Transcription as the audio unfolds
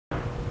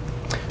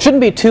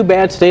Shouldn't be too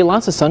bad today.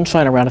 Lots of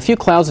sunshine around. A few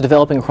clouds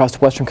developing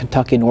across western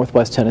Kentucky and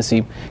northwest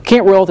Tennessee.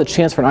 Can't rule out the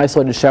chance for an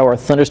isolated shower or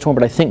thunderstorm,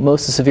 but I think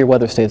most of the severe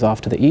weather stays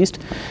off to the east.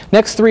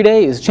 Next 3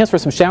 days, chance for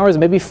some showers,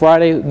 maybe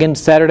Friday, again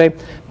Saturday.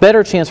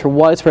 Better chance for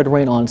widespread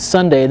rain on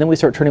Sunday, and then we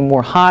start turning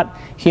more hot,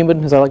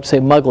 humid, as I like to say,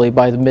 muggly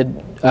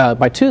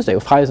by Tuesday,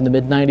 with highs in the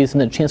mid-90s,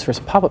 and then a chance for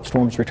some pop-up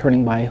storms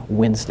returning by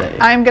Wednesday.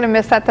 I'm going to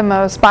miss that the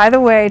most. By the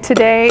way,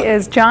 today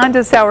is John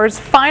Dissauer's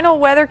final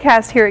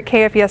weathercast here at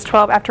KFVS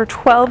 12 after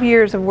 12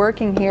 years of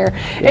working here.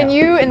 Yeah. And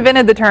you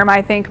invented the term, I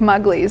think,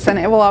 mugglies, and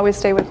it will always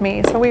stay with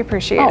me, so we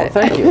appreciate it. Oh,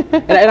 thank you.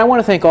 and I want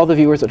to thank all the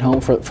viewers at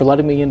home for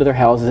letting me into their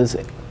houses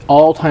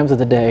all times of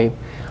the day.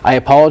 I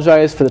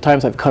apologize for the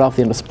times I've cut off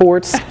the end of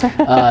sports,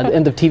 the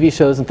end of TV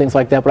shows and things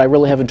like that, but I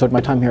really have enjoyed my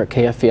time here at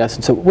KFVS,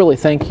 and so really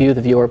thank you,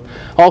 the viewer.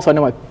 Also, I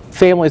know my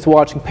family's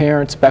watching,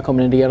 parents back home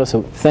in Indiana,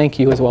 so thank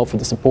you as well for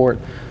the support.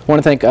 I want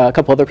to thank a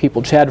couple other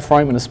people, Chad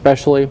Fryman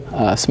especially,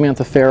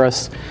 Samantha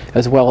Ferris,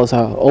 as well as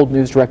old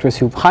news directors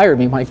who hired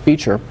me, Mike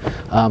Beecher,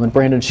 and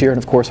Brandon Shear, and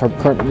of course our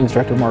current news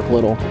director, Mark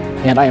Little.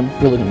 And I am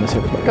really going to miss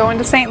everybody. Going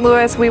to St.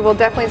 Louis, we will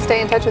definitely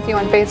stay in touch with you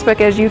on Facebook,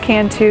 as you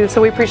can too,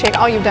 so we appreciate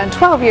all you've done.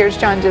 12 years,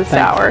 John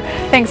Dissauer.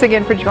 Thanks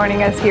again for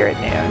joining us here at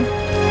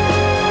noon.